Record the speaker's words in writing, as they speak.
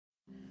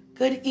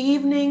Good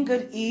evening,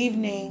 good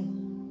evening.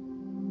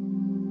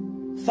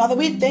 Father,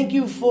 we thank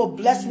you for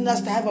blessing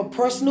us to have a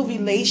personal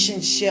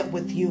relationship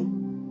with you.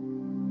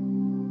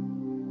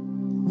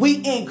 We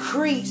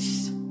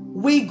increase,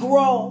 we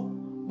grow,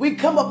 we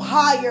come up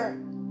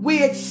higher,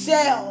 we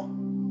excel,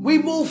 we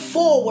move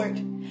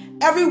forward.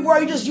 Every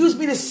word you just used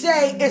me to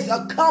say is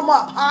a come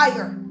up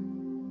higher.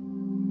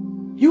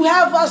 You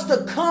have us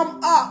to come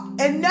up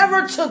and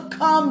never to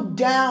come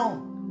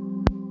down.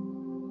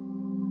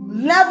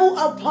 Level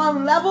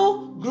upon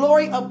level,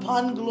 glory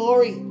upon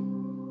glory.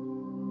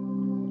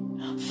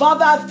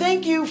 Father, I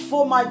thank you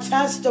for my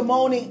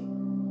testimony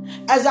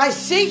as I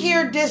sit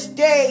here this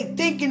day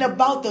thinking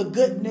about the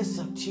goodness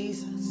of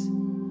Jesus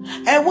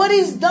and what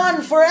he's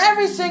done for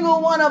every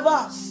single one of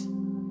us.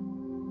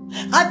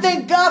 I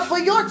thank God for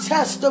your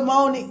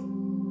testimony.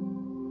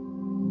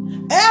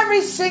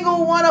 Every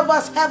single one of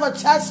us have a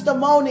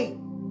testimony.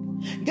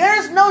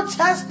 There's no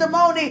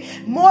testimony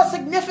more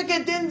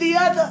significant than the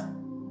other.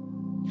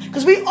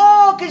 Because we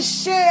all can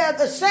share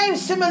the same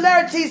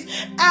similarities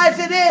as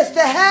it is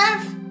to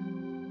have,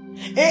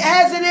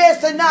 as it is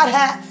to not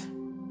have.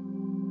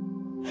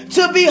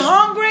 To be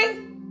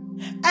hungry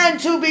and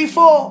to be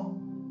full.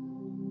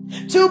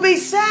 To be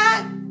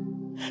sad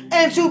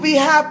and to be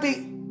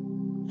happy.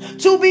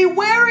 To be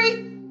weary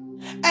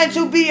and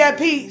to be at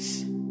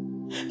peace.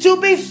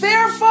 To be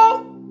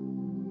fearful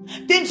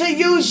than to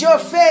use your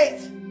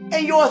faith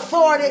and your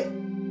authority.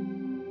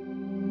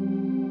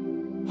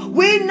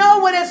 We know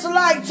what it's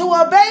like to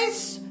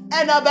abase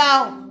and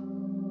abound.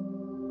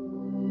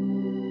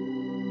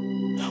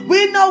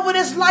 We know what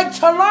it's like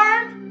to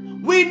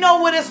learn. We know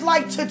what it's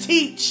like to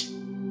teach.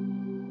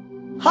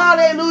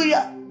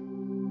 Hallelujah.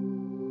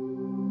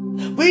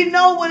 We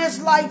know what it's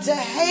like to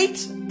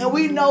hate, and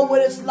we know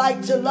what it's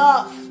like to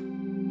love.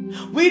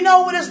 We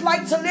know what it's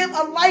like to live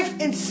a life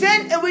in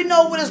sin, and we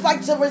know what it's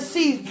like to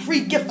receive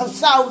free gift of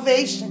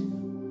salvation.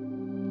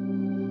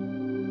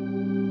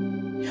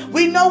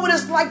 We know what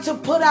it's like to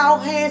put our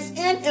hands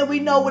in, and we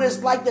know what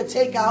it's like to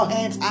take our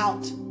hands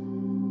out.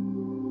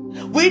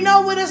 We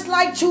know what it's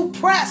like to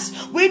press.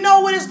 We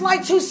know what it's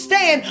like to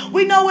stand.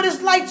 We know what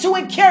it's like to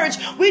encourage.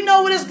 We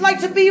know what it's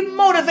like to be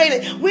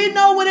motivated. We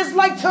know what it's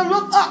like to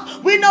look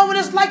up. We know what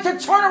it's like to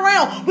turn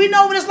around. We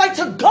know what it's like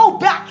to go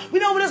back. We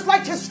know what it's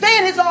like to stay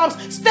in his arms,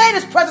 stay in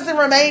his presence, and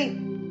remain.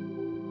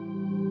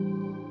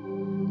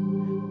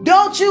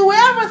 Don't you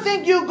ever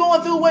think you're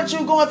going through what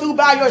you're going through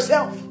by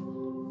yourself.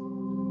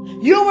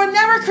 You were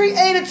never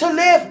created to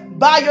live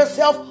by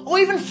yourself or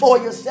even for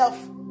yourself.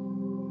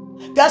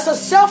 That's a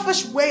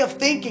selfish way of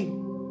thinking.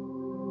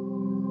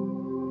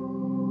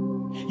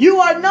 You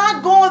are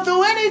not going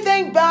through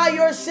anything by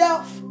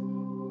yourself.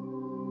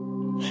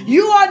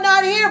 You are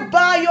not here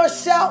by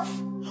yourself.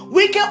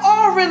 We can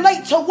all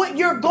relate to what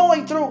you're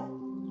going through.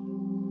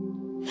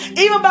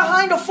 Even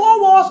behind the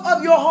four walls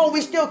of your home,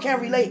 we still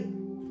can relate.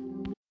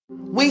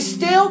 We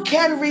still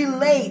can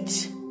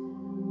relate.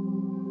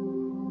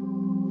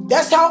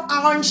 That's how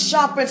iron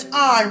sharpens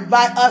iron,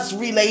 by us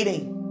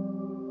relating.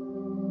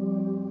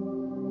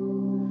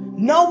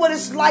 Know what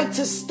it's like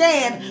to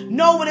stand.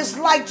 Know what it's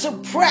like to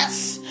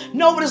press.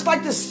 Know what it's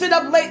like to sit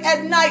up late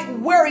at night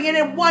worrying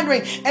and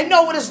wondering. And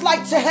know what it's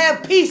like to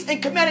have peace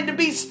and commanding to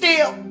be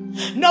still.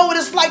 Know what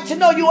it's like to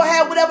know you will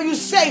have whatever you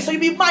say, so you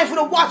be mindful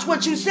to watch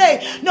what you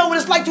say. Know what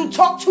it's like to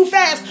talk too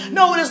fast.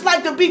 Know what it's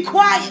like to be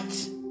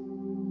quiet.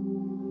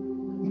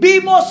 Be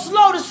more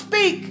slow to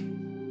speak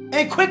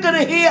and quicker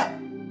to hear.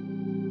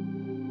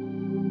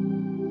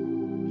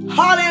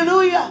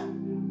 Hallelujah.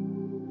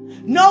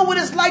 Know what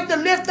it's like to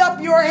lift up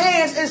your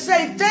hands and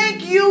say,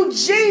 thank you,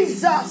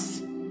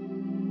 Jesus.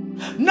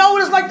 Know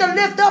what it's like to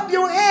lift up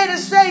your hand and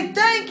say,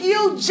 thank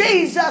you,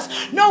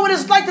 Jesus. Know what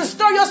it's like to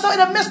stir yourself in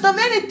the midst of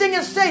anything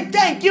and say,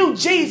 thank you,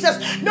 Jesus.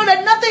 Know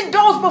that nothing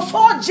goes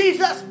before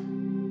Jesus.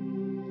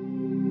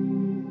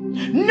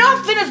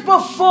 Nothing is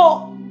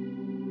before.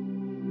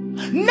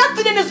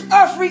 Nothing in this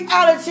earth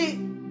reality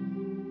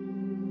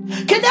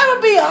can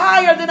never be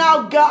higher than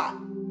our God.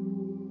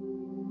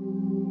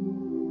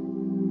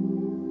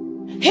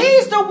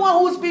 He's the one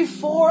who's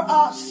before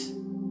us.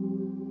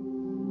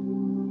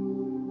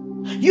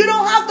 You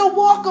don't have to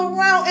walk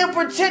around and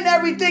pretend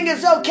everything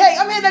is okay.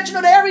 I'm here to let you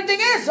know that everything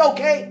is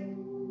okay.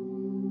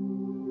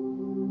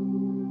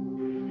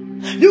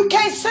 You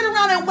can't sit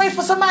around and wait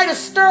for somebody to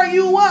stir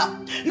you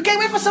up. You can't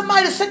wait for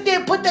somebody to sit there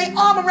and put their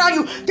arm around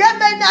you. That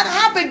may not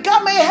happen.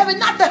 God may have it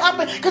not to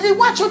happen because he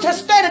wants you to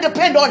stand and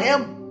depend on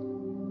him.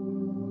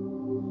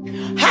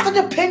 Have to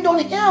depend on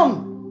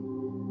him.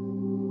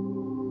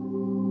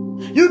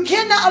 You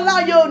cannot allow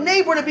your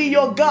neighbor to be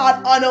your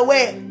God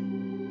unaware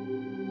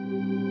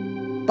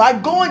by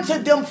going to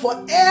them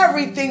for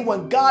everything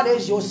when God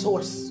is your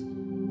source.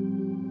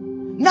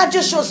 Not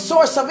just your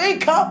source of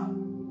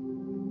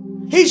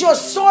income. He's your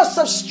source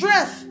of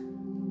strength,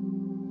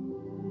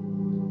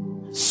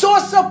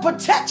 source of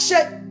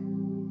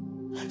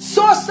protection,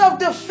 source of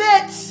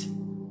defense.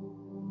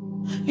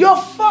 Your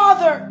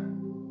Father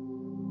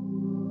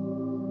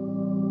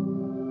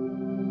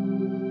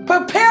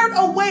prepared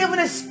a way of an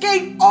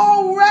escape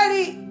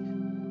already.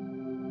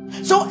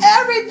 So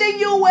everything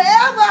you will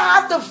ever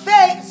have to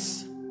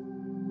face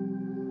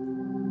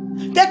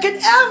that can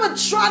ever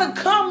try to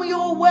come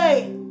your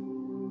way,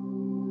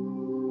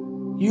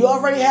 you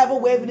already have a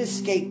way of an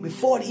escape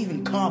before it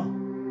even comes.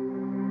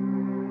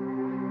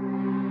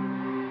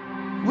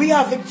 We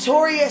are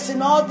victorious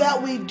in all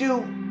that we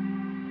do.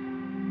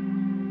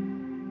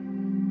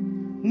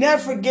 Never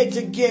forget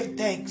to give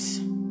thanks.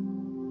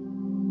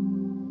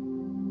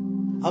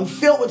 I'm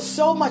filled with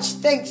so much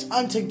thanks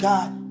unto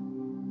God,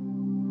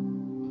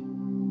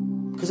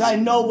 because I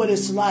know what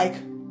it's like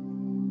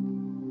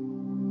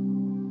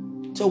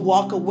to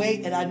walk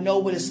away, and I know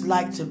what it's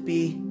like to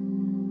be,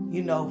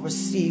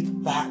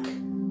 received back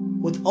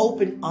with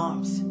open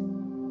arms,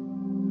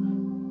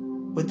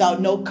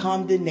 without no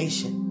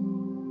condemnation.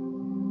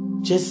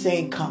 Just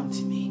saying, come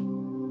to me.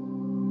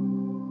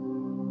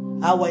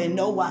 I will in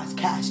no wise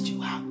cast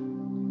you out.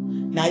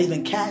 Not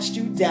even cast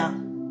you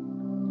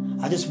down.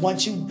 I just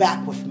want you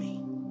back with me.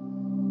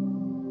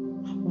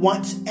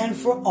 Once and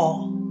for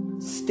all,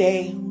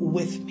 stay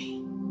with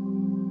me.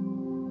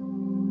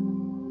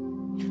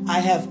 I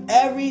have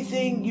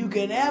everything you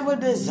can ever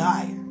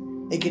desire.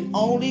 It can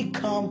only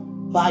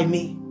come by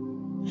me.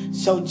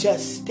 So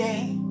just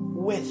stay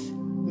with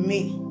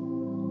me.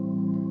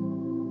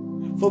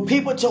 For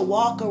people to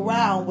walk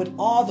around with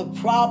all the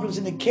problems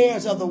and the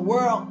cares of the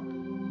world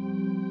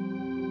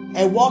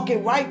and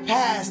walking right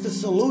past the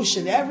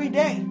solution every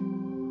day.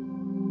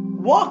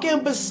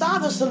 Walking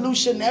beside the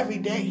solution every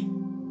day.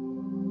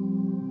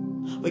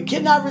 But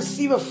cannot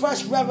receive a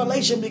fresh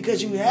revelation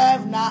because you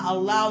have not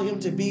allowed him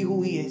to be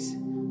who he is.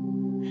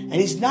 And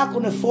he's not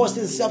going to force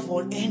himself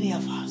on any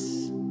of us.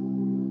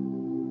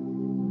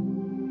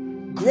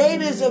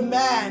 Great is a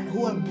man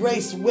who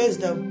embraced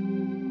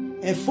wisdom,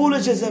 and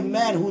foolish is a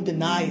man who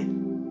deny it.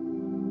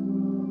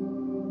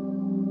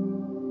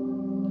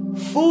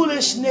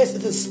 Foolishness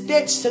is a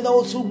stench to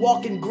those who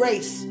walk in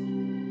grace,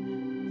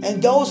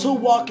 and those who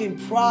walk in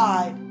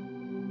pride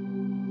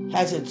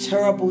has a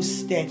terrible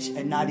stench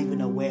and not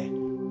even aware.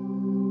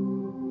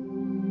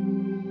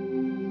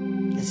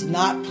 It's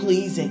not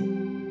pleasing.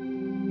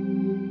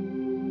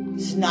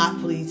 It's not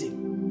pleasing.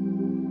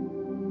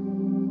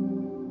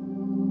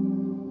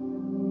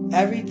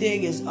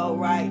 Everything is all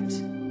right.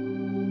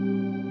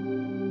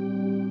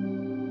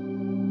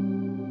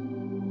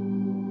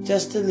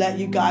 Just to let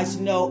you guys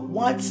know,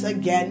 once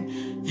again,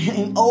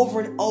 and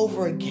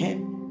over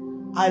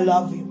again, I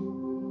love you.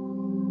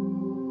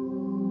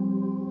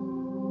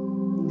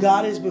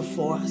 God is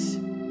before us.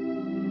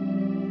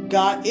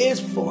 God is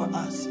for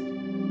us.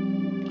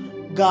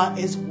 God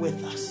is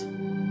with us.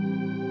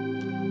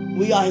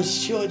 We are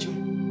his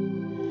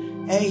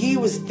children. And he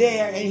was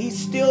there, and he's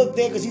still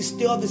there because he's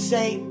still the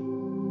same.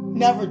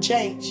 Never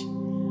change.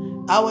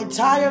 Our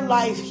entire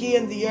life here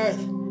in the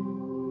earth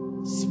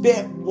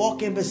spent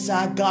walking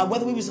beside God,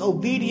 whether we was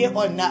obedient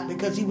or not,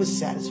 because he was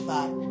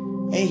satisfied.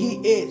 And he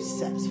is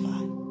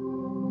satisfied.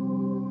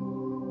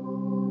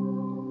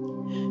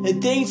 And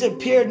things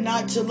appear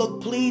not to look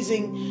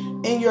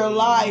pleasing in your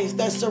life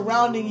that's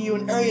surrounding you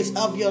in areas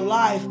of your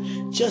life.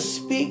 Just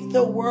speak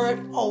the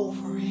word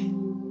over it.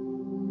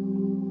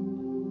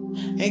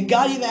 And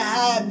God even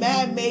had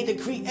man made to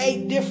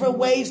create different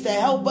ways to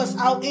help us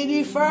out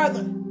any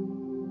further.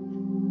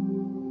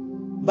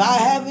 By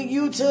having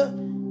you to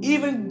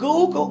even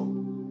Google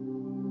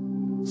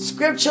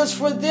scriptures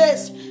for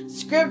this,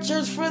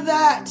 scriptures for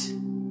that,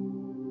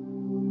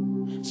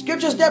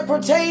 scriptures that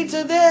pertain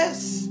to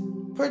this,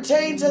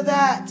 pertain to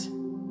that.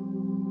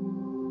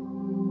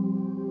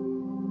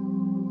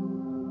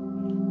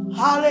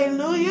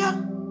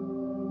 Hallelujah.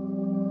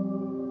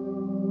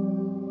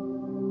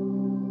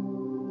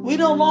 We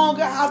no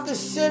longer have to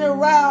sit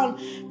around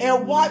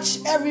and watch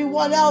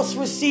everyone else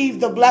receive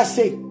the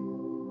blessing.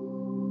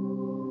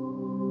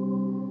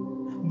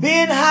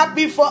 Being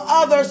happy for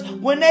others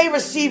when they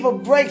receive a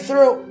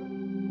breakthrough.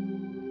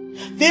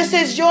 This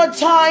is your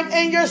time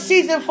and your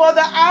season, for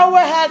the hour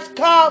has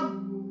come.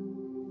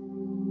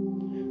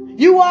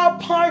 You are a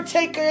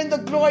partaker in the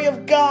glory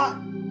of God.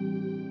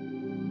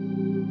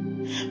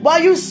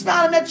 While you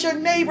smiling at your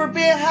neighbor,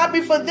 being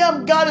happy for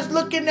them, God is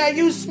looking at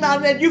you,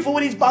 smiling at you for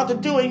what he's about to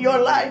do in your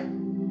life.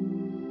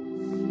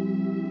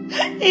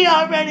 He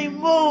already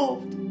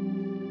moved.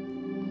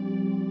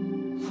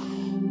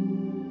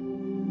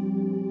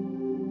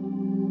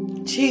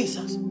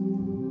 Jesus.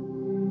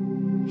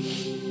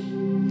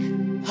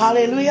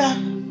 Hallelujah.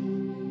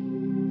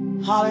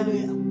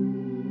 Hallelujah.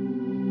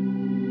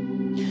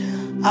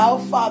 Our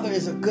Father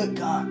is a good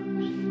God.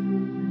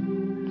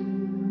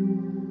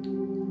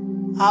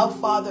 Our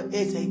Father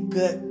is a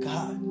good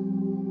God.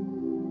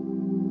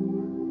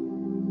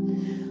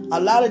 A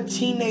lot of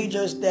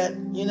teenagers that,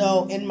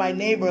 in my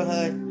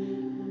neighborhood,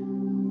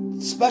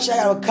 especially I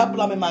have a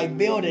couple of them in my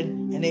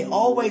building, and they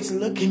always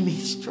look at me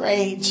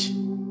strange.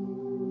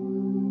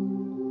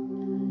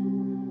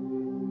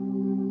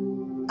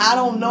 I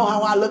don't know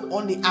how I look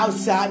on the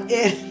outside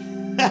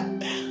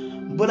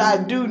in, but I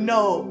do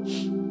know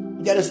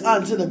that it's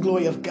unto the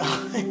glory of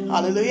God.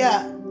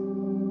 Hallelujah.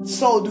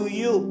 So do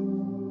you.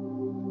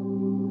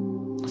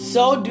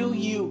 So do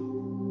you.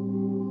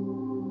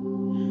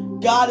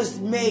 God has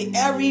made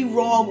every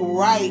wrong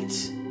right.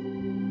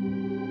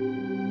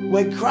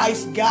 When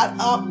Christ got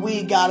up,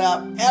 we got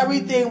up.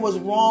 Everything was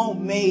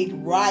wrong, made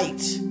right.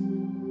 It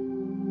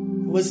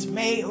was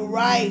made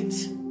right.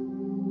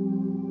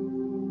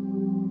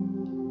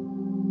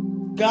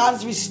 God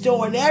is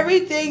restoring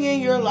everything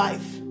in your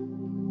life.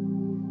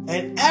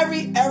 And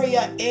every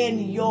area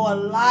in your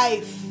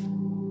life.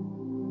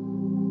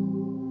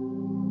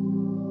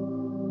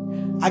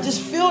 I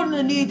just feel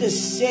the need to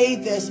say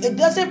this. It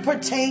doesn't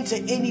pertain to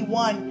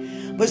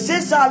anyone. But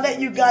since I let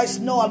you guys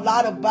know a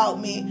lot about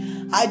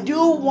me, I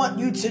do want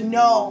you to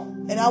know,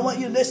 and I want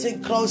you to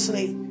listen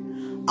closely.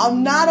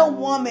 I'm not a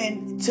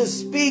woman to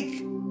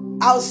speak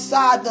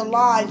outside the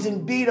lines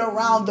and beat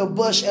around the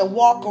bush and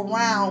walk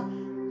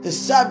around the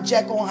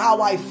subject on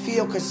how I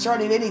feel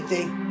concerning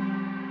anything.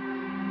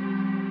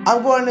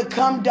 I'm going to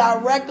come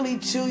directly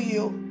to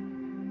you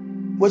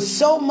with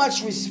so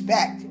much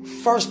respect,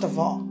 first of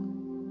all.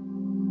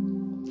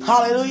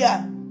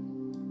 Hallelujah.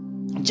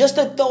 Just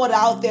to throw it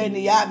out there in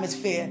the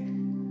atmosphere.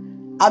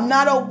 I'm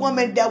not a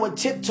woman that would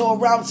tiptoe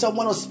around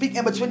someone or speak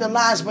in between the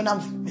lines when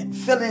I'm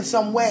feeling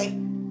some way.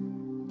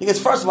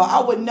 Because first of all,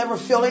 I would never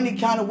feel any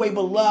kind of way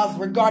but love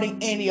regarding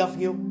any of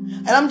you.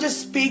 And I'm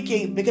just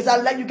speaking because I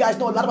let you guys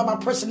know a lot about my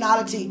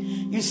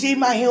personality. You see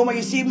my humor,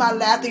 you see my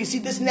laughter, you see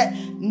this and that.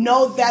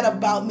 Know that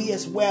about me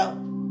as well.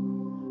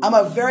 I'm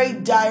a very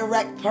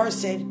direct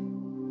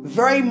person.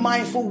 Very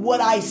mindful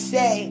what I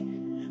say.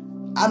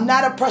 I'm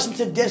not a person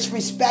to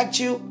disrespect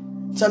you,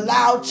 to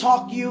loud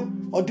talk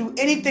you, or do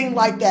anything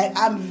like that.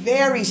 I'm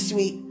very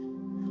sweet.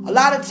 A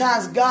lot of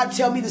times God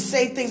tell me to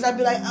say things, I'd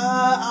be like,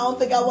 I don't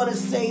think I want to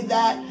say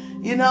that.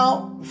 You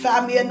know,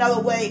 find me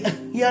another way.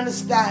 You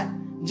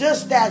understand?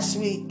 Just that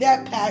sweet,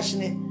 that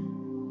passionate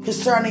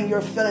concerning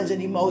your feelings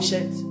and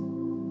emotions.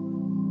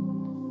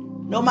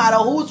 No matter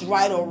who's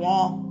right or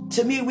wrong.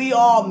 To me, we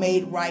all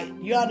made right.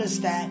 You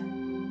understand?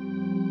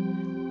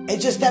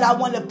 It's just that I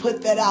want to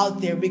put that out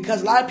there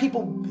because a lot of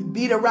people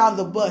beat around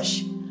the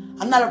bush.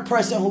 I'm not a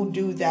person who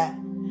do that.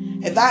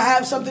 If I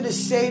have something to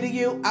say to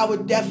you, I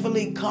would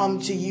definitely come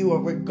to you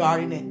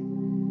regarding it.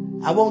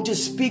 I won't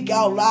just speak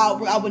out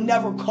loud. I would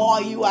never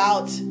call you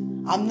out.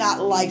 I'm not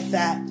like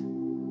that.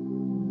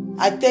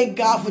 I thank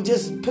God for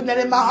just putting that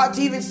in my heart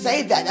to even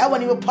say that. That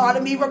wasn't even part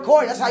of me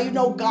recording. That's how you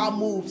know God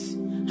moves.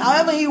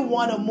 However he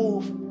want to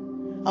move.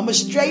 I'm a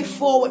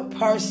straightforward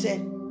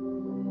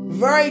person.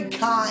 Very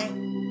kind.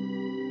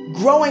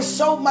 Growing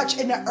so much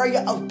in the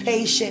area of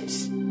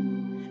patience.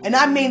 And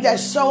I mean that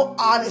so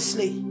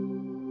honestly.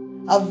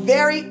 A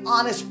very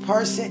honest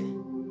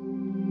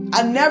person.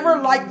 I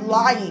never liked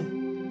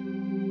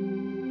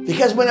lying.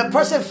 Because when a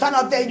person found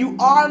out that you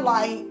are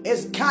lying,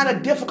 it's kind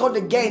of difficult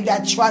to gain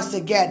that trust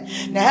again.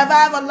 Now, have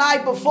I ever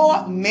lied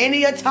before?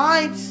 Many a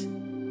times.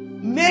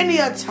 Many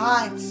a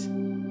times.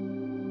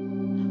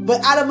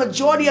 But out of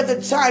majority of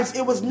the times,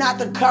 it was not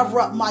to cover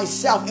up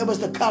myself. It was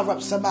to cover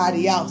up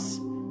somebody else.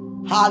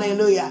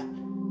 Hallelujah.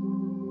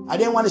 I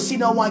didn't want to see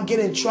no one get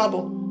in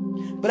trouble.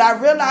 But I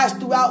realized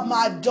throughout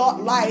my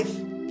adult life,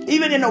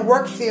 even in the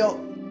work field,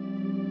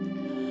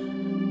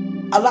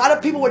 a lot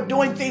of people were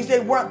doing things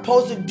they weren't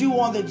supposed to do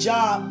on the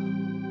job.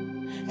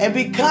 And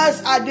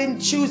because I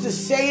didn't choose to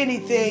say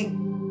anything,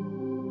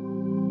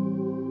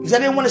 because I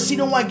didn't want to see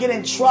no one get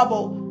in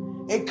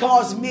trouble, it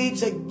caused me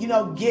to,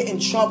 get in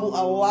trouble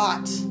a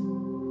lot.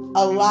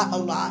 A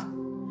lot.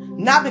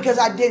 Not because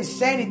I didn't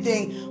say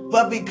anything,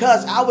 but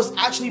because I was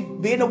actually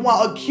being the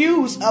one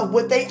accused of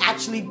what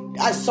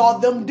I saw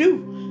them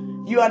do.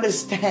 You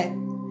understand?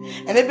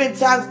 And there have been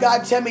times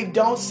God tell me,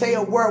 don't say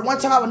a word. One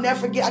time I will never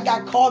forget, I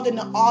got called in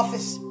the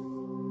office.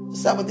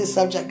 What's up with this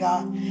subject,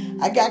 God?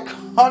 I got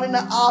called in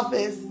the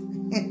office.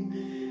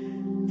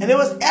 And there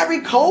was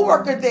every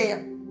co-worker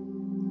there.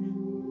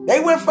 They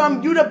went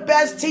from, you the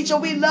best teacher,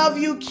 we love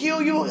you.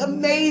 Q, you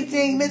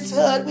amazing. Miss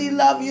Hood, we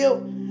love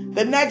you.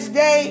 The next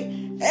day,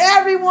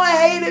 everyone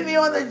hated me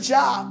on the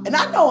job. And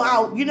I know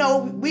how, we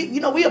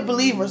are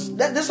believers.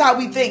 This is how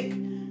we think.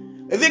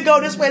 If it go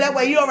this way, that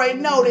way, you already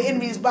know the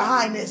enemy is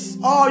behind this.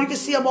 Oh, you can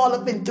see them all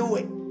up and through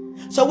it.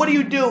 So what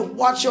do?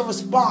 Watch your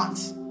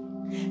response.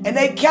 And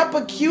they kept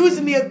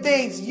accusing me of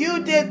things.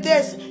 You did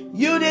this.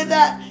 You did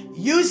that.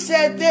 You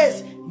said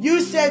this.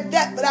 You said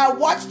that. But I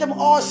watched them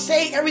all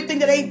say everything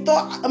that they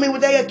thought. What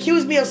they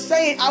accused me of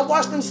saying, I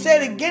watched them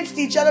say it against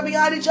each other,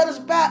 behind each other's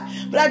back.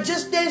 But I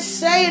just didn't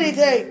say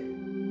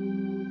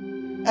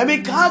anything. And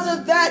because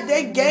of that,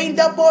 they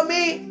gained up on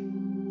me.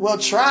 Well,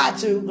 try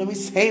to. Let me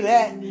say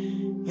that.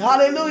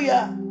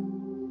 Hallelujah.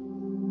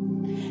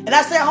 And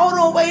I said, hold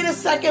on, wait a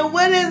second.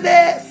 When is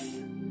this?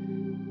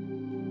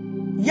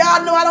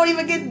 Y'all know I don't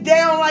even get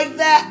down like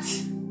that.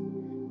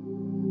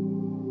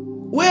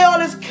 Where all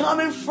this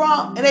coming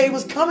from? And it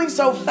was coming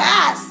so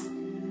fast.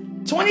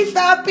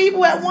 25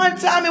 people at one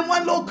time in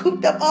one little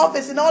cooped up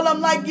office. And all of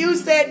them like, you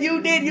said,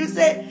 you did, you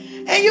said.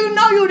 And you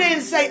know you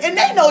didn't say. And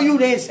they know you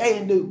didn't say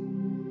and do.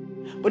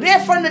 But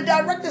they're from the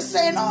director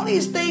saying all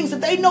these things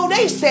that they know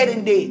they said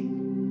and did.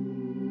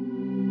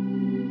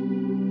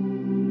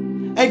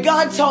 And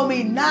God told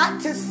me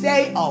not to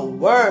say a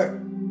word.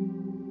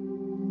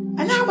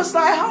 And I was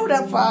like, hold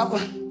up,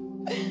 Father.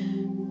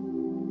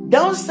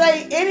 Don't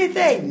say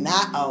anything.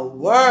 Not a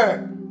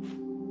word.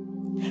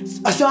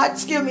 So I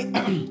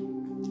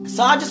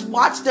just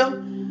watched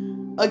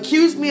them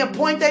accuse me and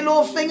point their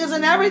little fingers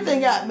and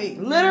everything at me.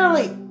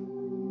 Literally.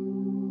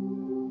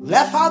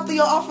 Left out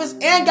the office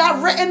and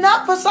got written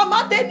up for something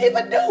I didn't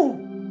even do.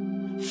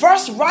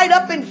 First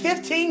write-up in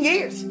 15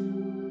 years.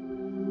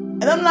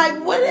 And I'm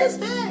like, what is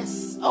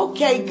this?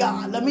 Okay,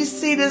 God, let me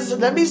see this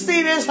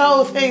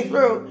whole thing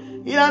through.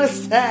 You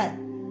understand?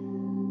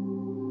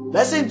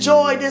 Let's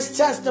enjoy this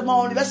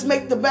testimony. Let's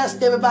make the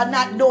best of it by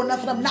not doing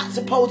nothing I'm not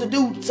supposed to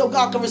do so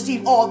God can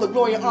receive all the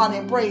glory, honor,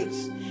 and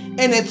praise.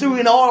 And then through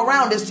and all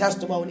around this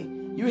testimony.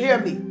 You hear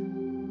me?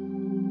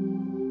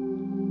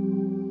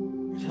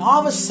 And all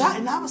of a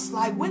sudden, I was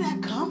like, where'd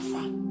that come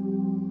from?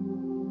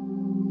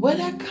 Where'd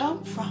that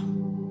come from?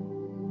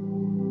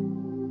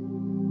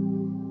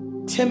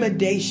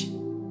 Intimidation.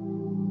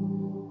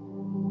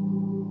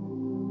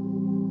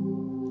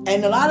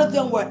 And a lot of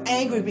them were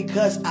angry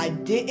because I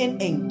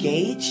didn't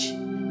engage.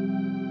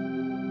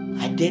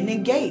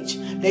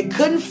 They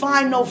couldn't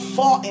find no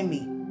fault in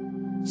me.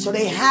 So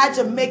they had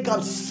to make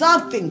up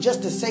something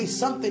just to say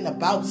something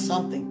about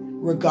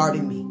something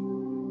regarding me.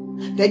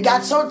 They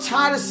got so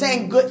tired of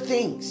saying good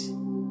things.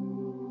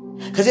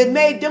 Because it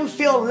made them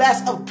feel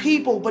less of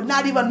people, but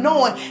not even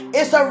knowing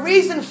it's a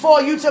reason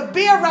for you to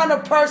be around a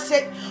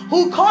person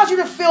who caused you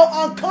to feel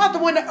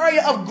uncomfortable in the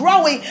area of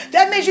growing.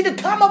 That makes you to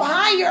come up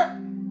higher.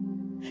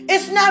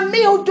 It's not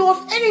me who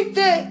doeth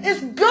anything.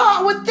 It's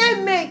God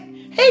within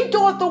me. He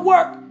doeth the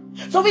work.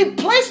 So if he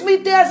placed me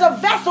there as a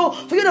vessel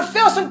for you to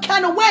feel some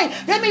kind of way,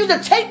 that means you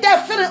to take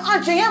that feeling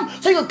unto him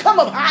so you can come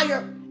up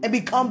higher and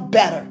become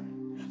better.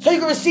 So you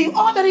can receive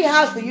all that he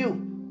has for you.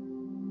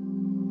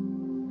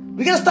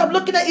 We got to stop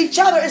looking at each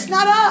other. It's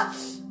not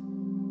us.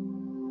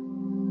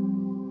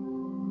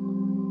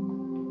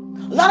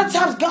 A lot of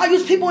times God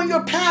uses people in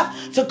your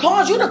path to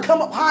cause you to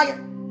come up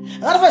higher.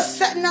 A lot of us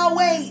set in our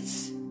ways.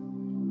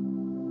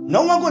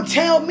 No one gonna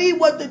tell me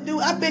what to do.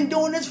 I've been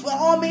doing this for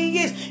all many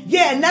years.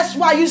 Yeah, and that's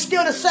why you're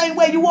still the same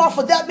way you are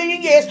for that many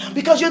years,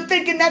 because you're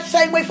thinking that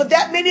same way for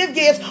that many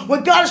years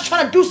when God is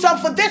trying to do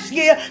something for this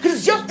year,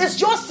 because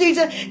it's your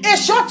season,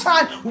 it's your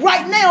time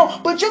right now,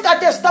 but you got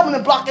that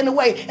stumbling block in the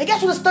way. And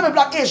guess what the stumbling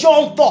block is? Your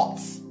own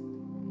thoughts.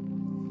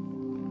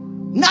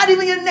 Not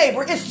even your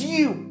neighbor, it's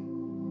you.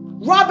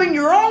 Robbing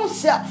your own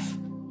self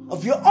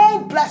of your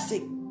own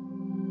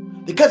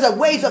blessing because of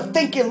ways of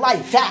thinking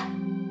like that.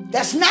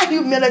 That's not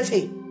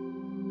humility.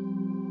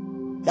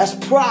 That's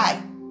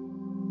pride.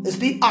 It's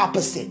the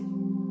opposite.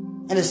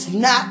 And it's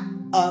not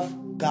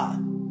of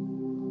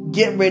God.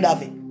 Get rid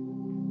of it.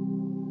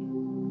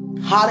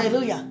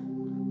 Hallelujah.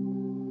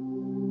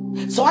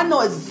 So I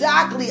know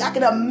exactly, I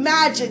can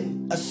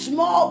imagine a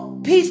small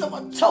piece of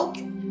a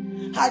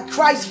token how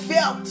Christ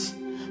felt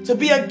to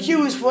be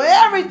accused for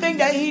everything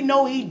that he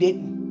know he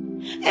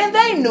didn't. And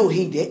they knew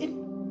he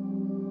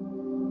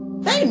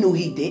didn't. They knew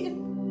he didn't.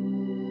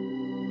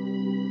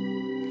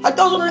 Like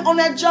those on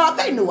that job,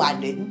 they knew I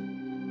didn't.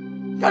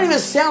 Don't even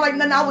sound like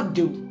nothing I would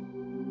do.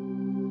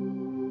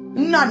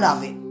 None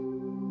of it.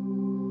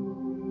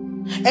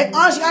 And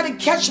honestly, I had to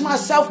catch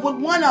myself with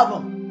one of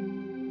them.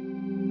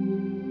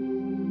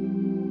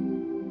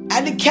 I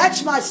had to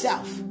catch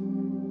myself.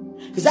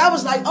 Because I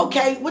was like,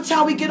 okay, what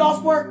time we get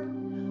off work?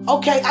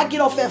 Okay, I get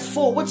off at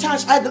 4. What time?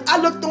 I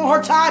looked on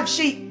her time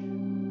sheet.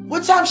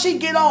 What time she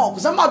get off?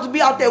 Because I'm about to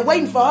be out there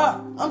waiting for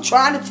her. I'm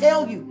trying to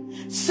tell you.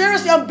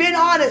 Seriously, I'm being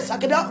honest.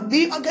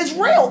 It's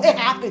real. It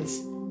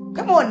happens.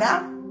 Come on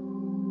now.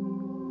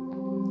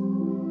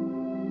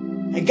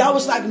 And God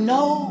was like,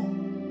 no.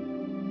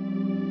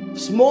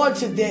 There's more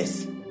to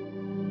this.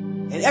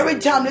 And every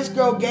time this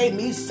girl gave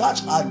me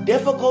such a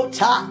difficult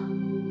time.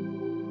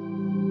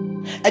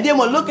 And then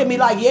would look at me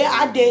like, yeah,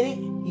 I did it.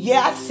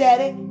 Yeah, I said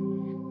it.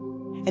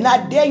 And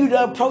I dare you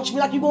to approach me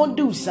like you're going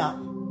to do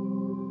something.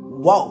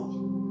 Whoa.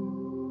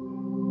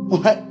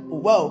 What?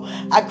 Whoa.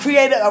 I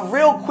created a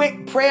real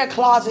quick prayer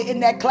closet in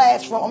that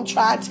classroom. I'm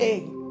trying to tell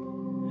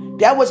you.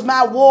 That was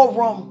my war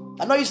room.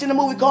 I know you've seen a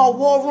movie called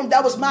War Room.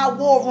 That was my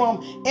war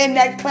room in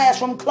that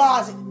classroom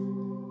closet.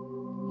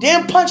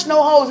 Didn't punch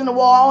no holes in the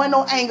wall. I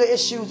don't have no anger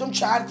issues. I'm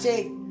trying to tell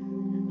you.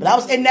 But I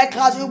was in that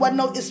closet. It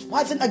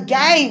wasn't a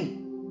game.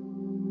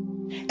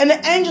 And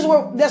the angels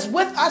that's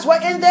with us were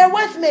in there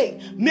with me,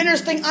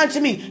 ministering unto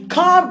me.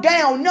 Calm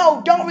down.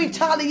 No, don't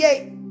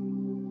retaliate.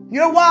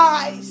 You're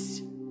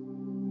wise.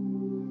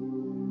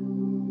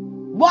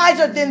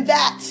 Wiser than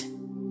that.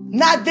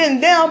 Not than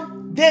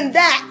them, than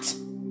that.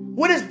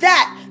 What is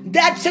that?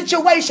 That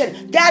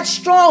situation, that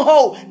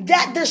stronghold,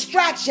 that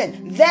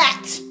distraction,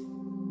 that.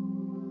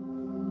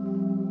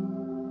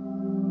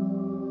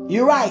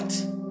 You're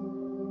right.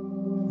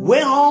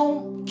 Went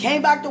home,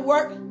 came back to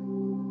work.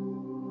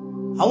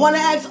 I want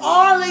to ask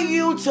all of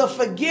you to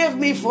forgive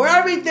me for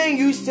everything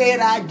you said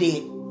I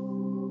did.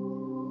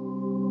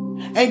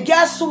 And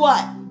guess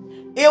what?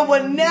 It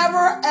will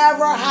never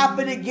ever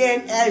happen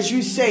again as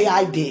you say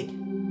I did.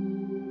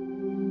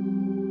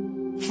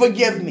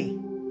 Forgive me.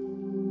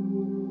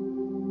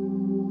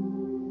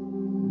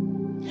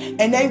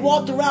 And they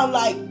walked around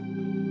like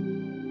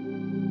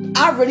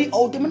I really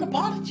owed them an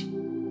apology.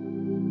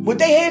 With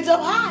their heads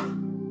up high.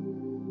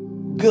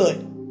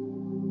 Good.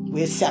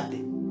 We accept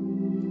it.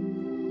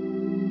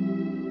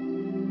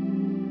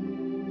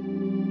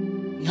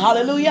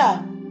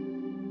 Hallelujah.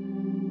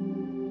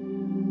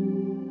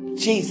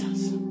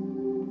 Jesus.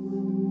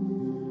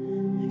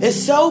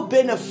 It's so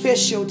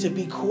beneficial to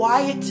be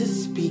quiet to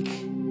speak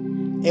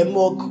and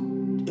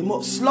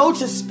more slow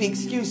to speak,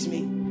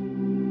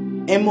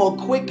 and more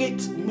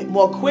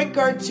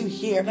quicker to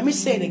hear. Let me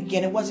say it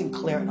again. It wasn't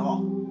clear at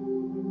all.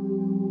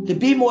 To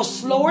be more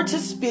slower to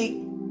speak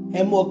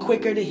and more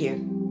quicker to hear.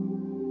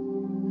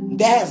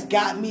 That has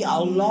got me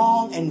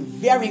along and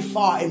very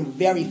far and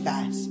very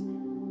fast.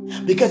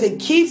 Because it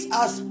keeps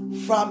us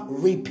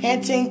from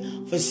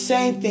repenting for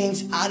saying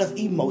things out of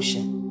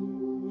emotion.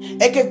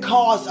 It could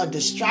cause a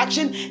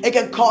distraction. It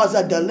could cause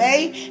a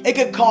delay. It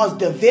could cause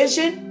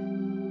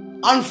division,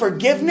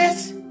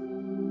 unforgiveness,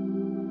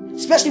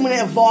 especially when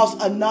it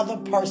involves another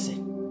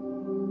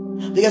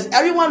person. Because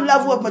everyone's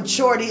level of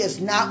maturity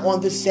is not on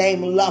the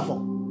same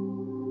level.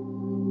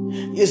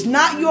 It's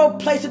not your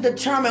place to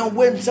determine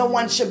when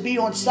someone should be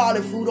on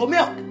solid food or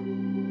milk.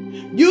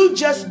 You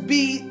just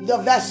be the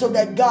vessel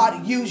that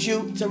God used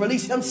you to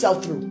release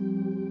himself through.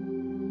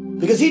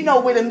 Because he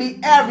knows where to meet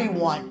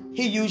everyone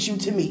he used you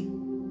to meet.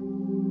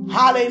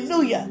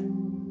 Hallelujah.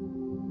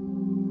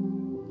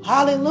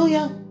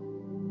 Hallelujah.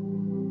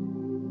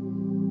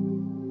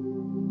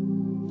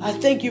 I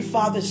thank you,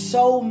 Father,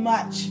 so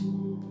much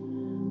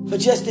for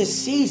just this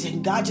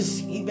season. God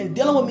you've been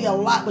dealing with me a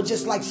lot, but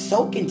just like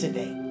soaking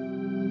today.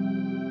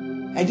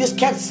 And just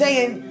kept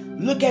saying,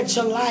 look at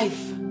your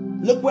life.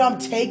 Look where I'm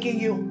taking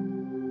you.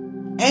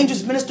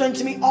 Angels ministering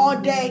to me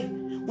all day.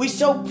 We're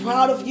so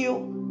proud of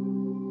you.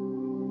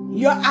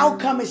 Your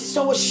outcome is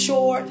so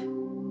assured.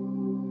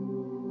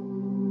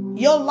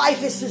 Your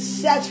life is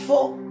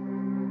successful.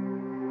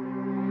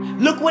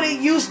 Look what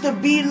it used to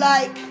be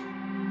like.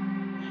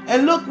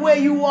 And look where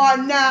you are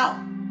now.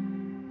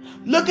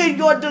 Look at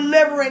your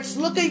deliverance.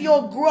 Look at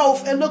your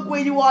growth. And look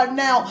where you are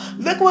now.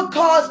 Look what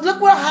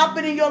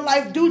happened in your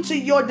life due to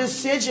your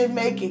decision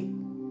making.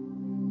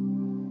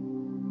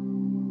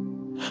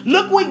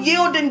 Look what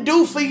yielding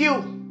do for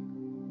you.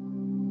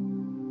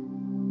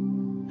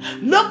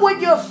 Look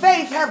what your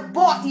faith have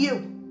bought you.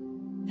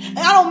 And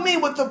I don't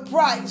mean with the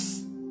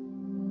price.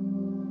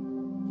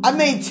 I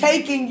mean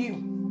taking you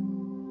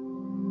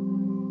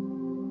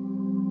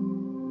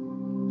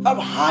up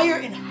higher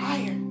and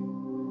higher.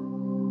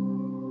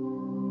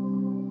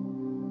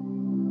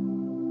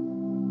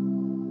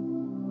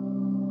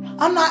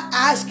 I'm not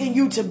asking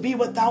you to be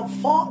without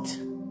fault.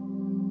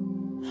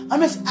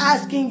 I'm just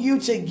asking you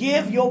to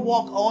give your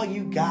walk all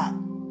you got.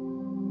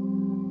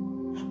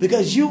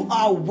 Because you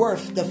are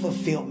worth the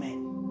fulfillment.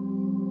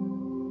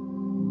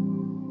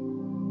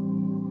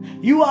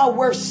 You are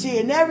worth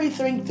seeing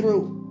everything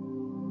through.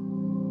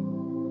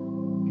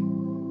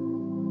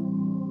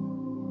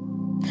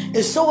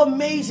 It's so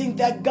amazing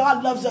that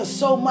God loves us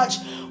so much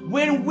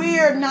when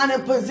we're not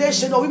in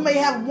position or we may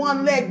have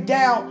one leg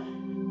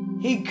down.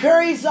 He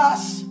carries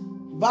us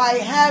by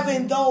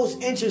having those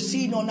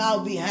interceding on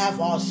our behalf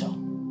also.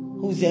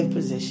 Who's in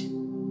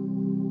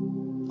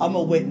position. I'm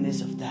a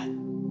witness of that.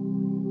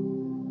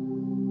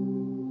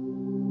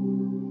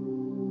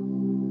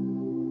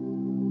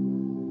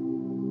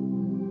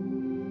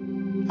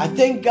 I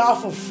thank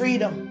God for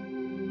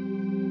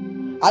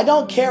freedom. I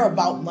don't care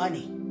about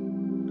money.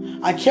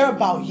 I care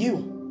about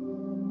you.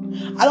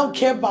 I don't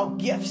care about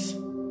gifts.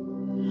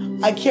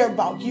 I care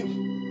about you.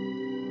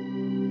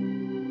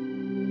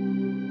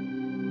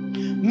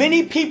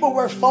 Many people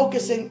were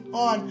focusing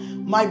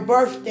on my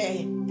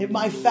birthday and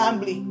my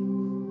family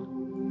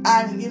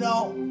and,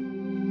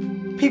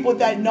 people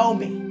that know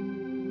me.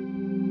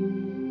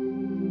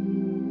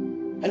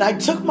 And I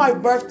took my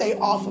birthday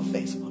off of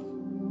Facebook.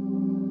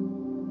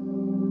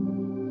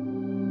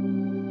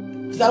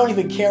 Because I don't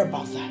even care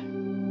about that.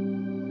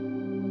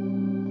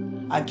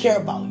 I care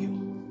about you.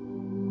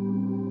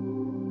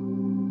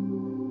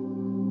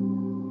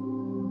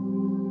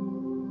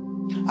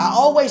 I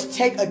always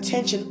take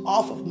attention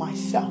off of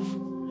myself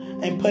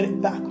and put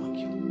it back on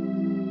you.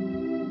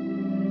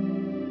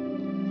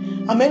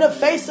 I'm in the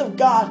face of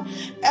God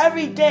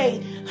every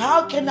day.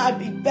 How can I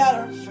be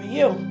better for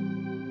you?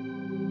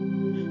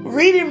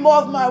 Reading more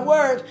of my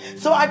word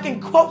so I can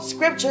quote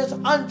scriptures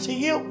unto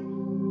you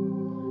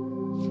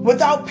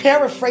without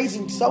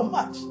paraphrasing so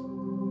much.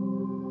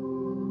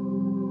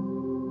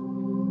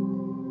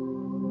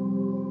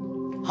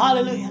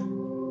 Hallelujah.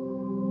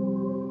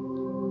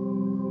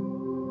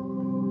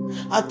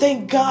 I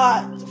thank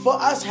God for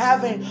us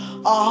having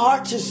a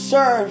heart to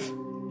serve,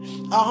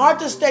 a heart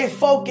to stay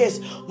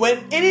focused.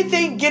 When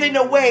anything get in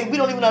the way, we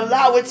don't even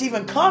allow it to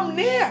even come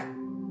near.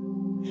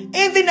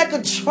 Anything that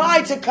could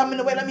try to come in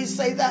the way, let me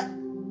say that,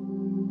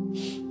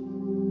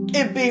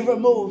 it be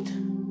removed.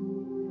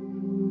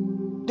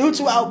 Due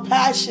to our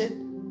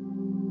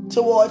passion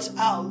towards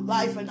our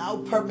life and our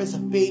purpose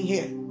of being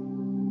here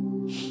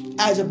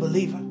as a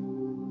believer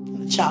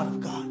and a child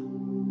of God.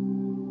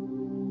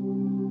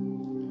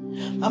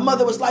 My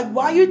mother was like,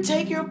 why you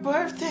take your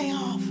birthday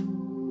off?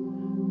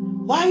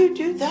 Why you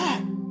do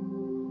that?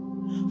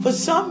 For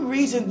some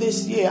reason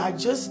this year, I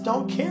just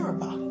don't care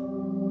about it.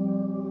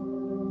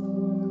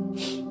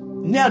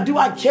 Now, do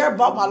I care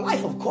about my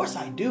life? Of course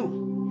I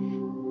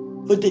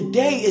do. But the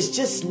day is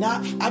just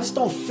not, I just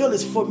don't feel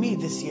it's for me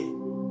this year.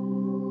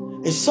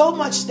 It's so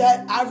much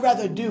that I'd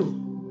rather do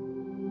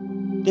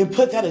than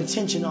put that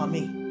intention on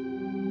me.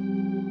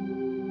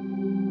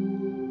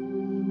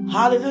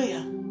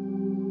 Hallelujah.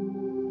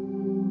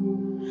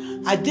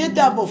 I did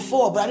that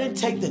before, but I didn't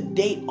take the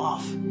date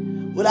off.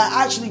 What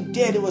I actually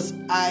did, was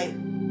I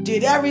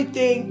did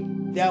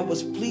everything that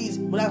was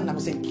pleasing. Well, I'm not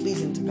going to say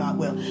pleasing to God.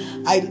 Well,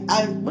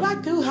 what I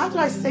do, how did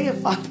I say it,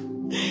 Father?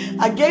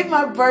 I gave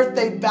my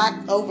birthday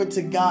back over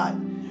to God.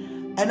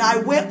 And I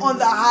went on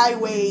the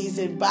highways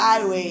and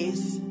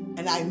byways,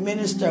 and I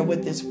minister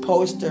with this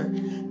poster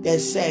that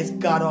says,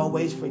 God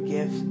always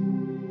forgives.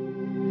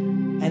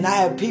 And I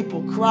had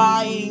people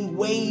crying,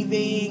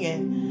 waving,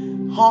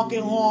 and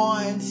honking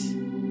horns.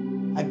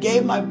 I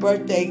gave my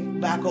birthday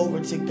back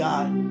over to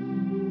God.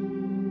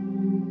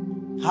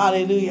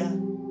 Hallelujah.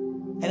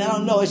 And I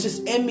don't know, it's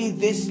just in me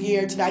this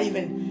year to not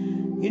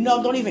even,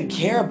 don't even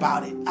care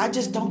about it. I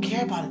just don't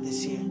care about it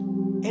this year.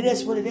 It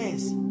is what it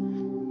is.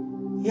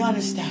 You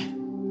understand?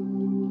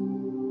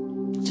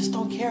 Just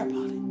don't care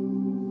about it.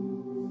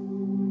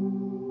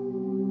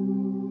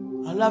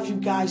 I love you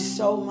guys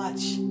so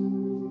much.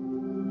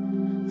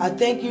 I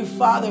thank you,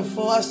 Father,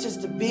 for us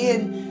just to be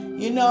in,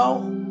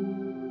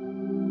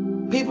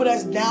 people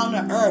that's down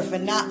to earth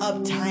and not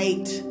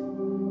uptight.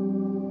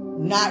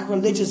 Not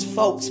religious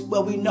folks,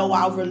 but we know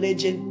our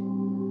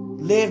religion.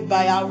 Live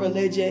by our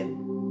religion.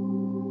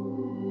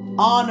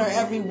 Honor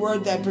every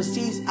word that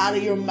proceeds out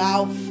of your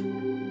mouth.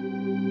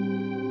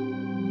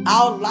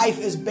 Our life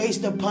is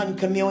based upon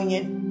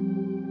communion.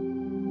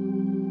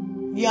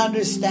 You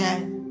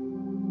understand?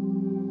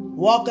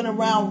 Walking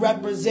around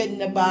representing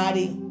the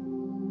body,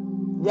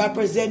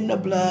 representing the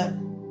blood,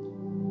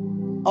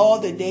 all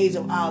the days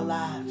of our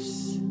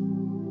lives.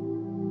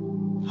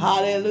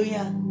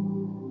 Hallelujah.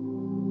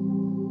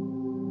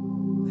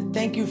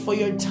 Thank you for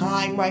your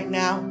time right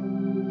now.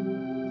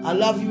 I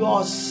love you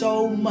all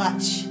so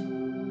much.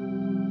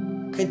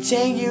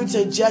 Continue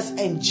to just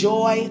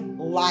enjoy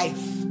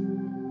life.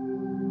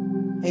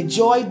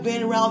 Enjoy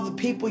being around the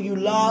people you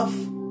love.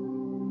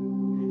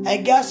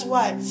 And guess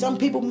what? Some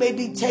people may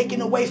be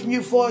taken away from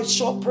you for a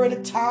short period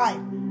of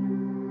time.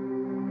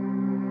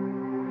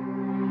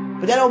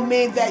 But that don't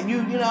mean that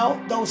you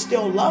don't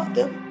still love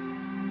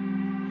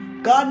them.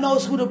 God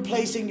knows who to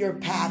place in your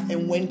path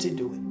and when to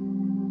do it.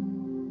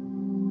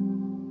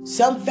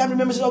 Some family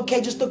members it's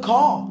okay just to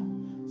call.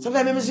 Some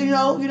family members, you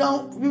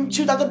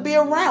choose not to be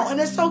around,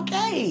 and it's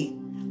okay.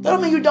 That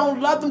don't mean you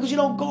don't love them because you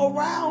don't go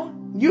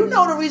around. You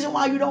know the reason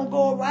why you don't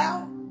go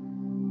around.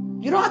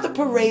 You don't have to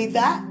parade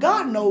that.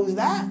 God knows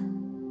that.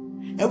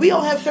 And we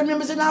don't have family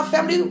members in our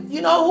family,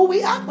 who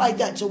we act like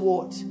that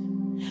towards.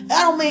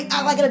 I don't mean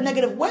act like in a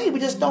negative way.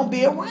 We just don't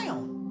be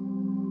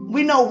around.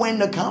 We know when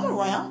to come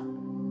around.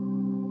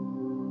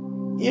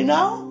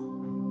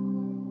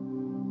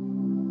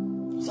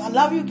 So I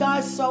love you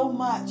guys so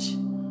much.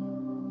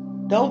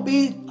 Don't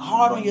be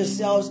hard on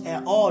yourselves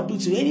at all due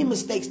to any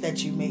mistakes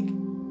that you make.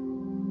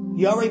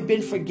 You already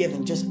been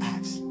forgiven. Just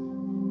ask.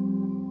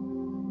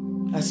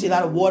 I see a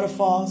lot of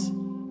waterfalls.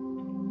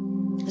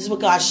 This is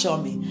what God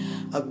showed me.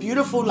 A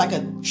beautiful, like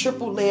a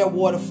triple layer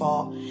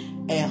waterfall,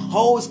 and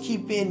holes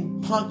keep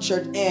being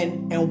punctured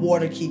in and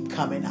water keep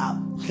coming out.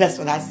 That's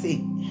what I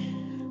see.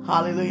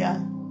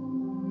 Hallelujah.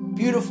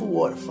 Beautiful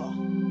waterfall.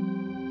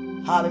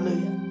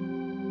 Hallelujah.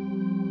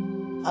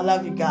 I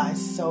love you guys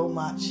so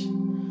much.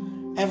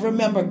 And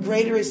remember,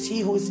 greater is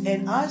He who is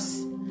in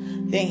us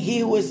than he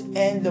who is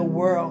in the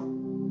world.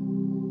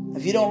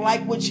 If you don't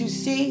like what you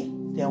see,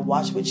 then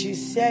watch what you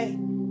say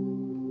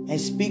and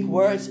speak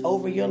words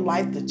over your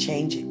life to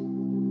change it.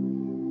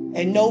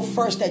 And know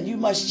first that you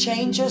must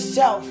change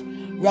yourself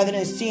rather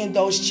than seeing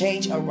those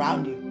change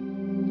around you.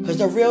 Because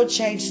the real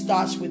change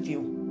starts with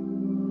you.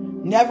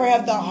 Never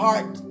have the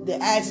heart to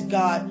ask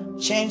God,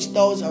 change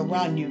those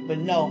around you. But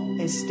no,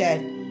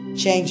 instead,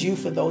 change you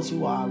for those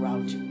who are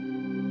around you.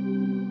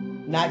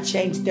 Not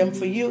change them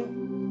for you.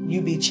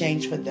 You be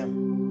changed for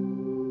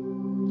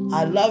them.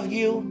 I love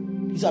you.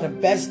 These are the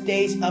best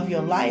days of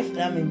your life.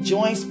 And I'm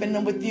enjoying spending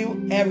them with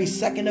you every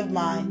second of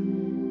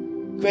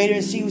mine. Greater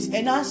is He who's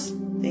in us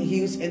than he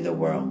who's in the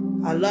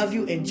world. I love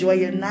you. Enjoy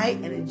your night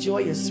and enjoy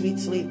your sweet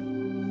sleep.